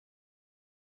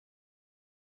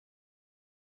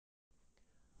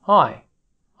Hi,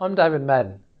 I'm David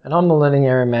Madden and I'm the Learning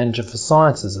Area Manager for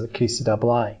Sciences at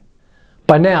QCAA.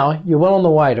 By now, you're well on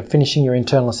the way to finishing your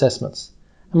internal assessments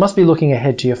and must be looking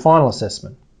ahead to your final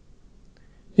assessment.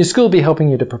 Your school will be helping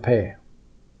you to prepare.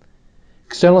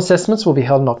 External assessments will be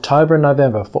held in October and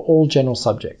November for all general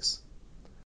subjects.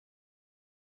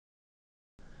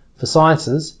 For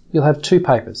Sciences, you'll have 2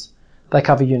 papers. They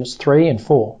cover Units 3 and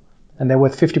 4 and they're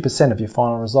worth 50% of your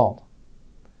final result.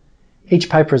 Each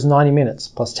paper is 90 minutes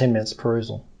plus 10 minutes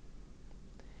perusal.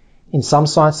 In some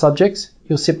science subjects,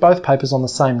 you'll sit both papers on the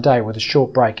same day with a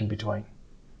short break in between.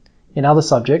 In other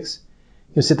subjects,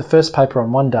 you'll sit the first paper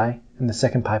on one day and the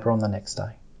second paper on the next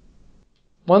day.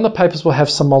 One of the papers will have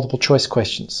some multiple choice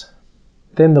questions.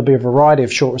 Then there'll be a variety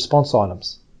of short response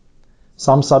items.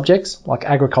 Some subjects, like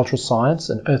agricultural science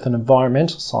and earth and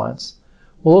environmental science,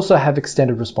 will also have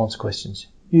extended response questions,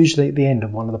 usually at the end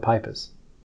of one of the papers.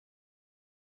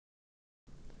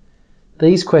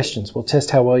 These questions will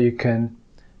test how well you can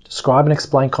describe and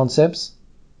explain concepts,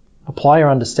 apply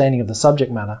your understanding of the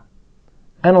subject matter,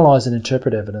 analyse and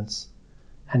interpret evidence,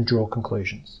 and draw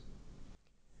conclusions.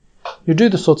 You'll do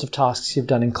the sorts of tasks you've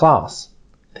done in class,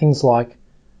 things like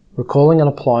recalling and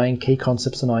applying key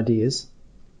concepts and ideas,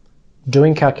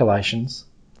 doing calculations,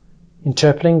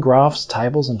 interpreting graphs,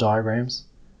 tables and diagrams,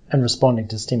 and responding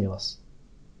to stimulus.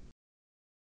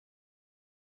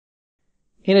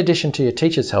 In addition to your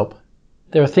teacher's help,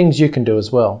 there are things you can do as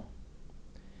well.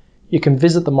 You can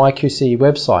visit the MyQCE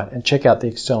website and check out the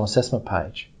external assessment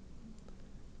page.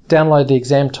 Download the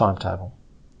exam timetable.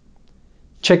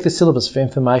 Check the syllabus for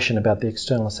information about the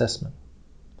external assessment.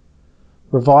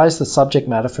 Revise the subject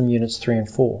matter from Units 3 and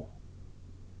 4.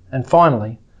 And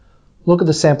finally, look at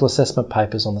the sample assessment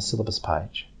papers on the syllabus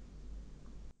page.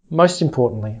 Most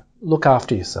importantly, look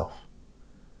after yourself.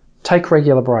 Take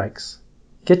regular breaks.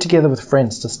 Get together with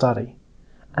friends to study.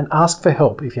 And ask for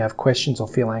help if you have questions or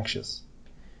feel anxious.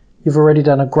 You've already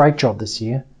done a great job this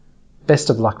year. Best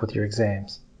of luck with your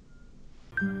exams.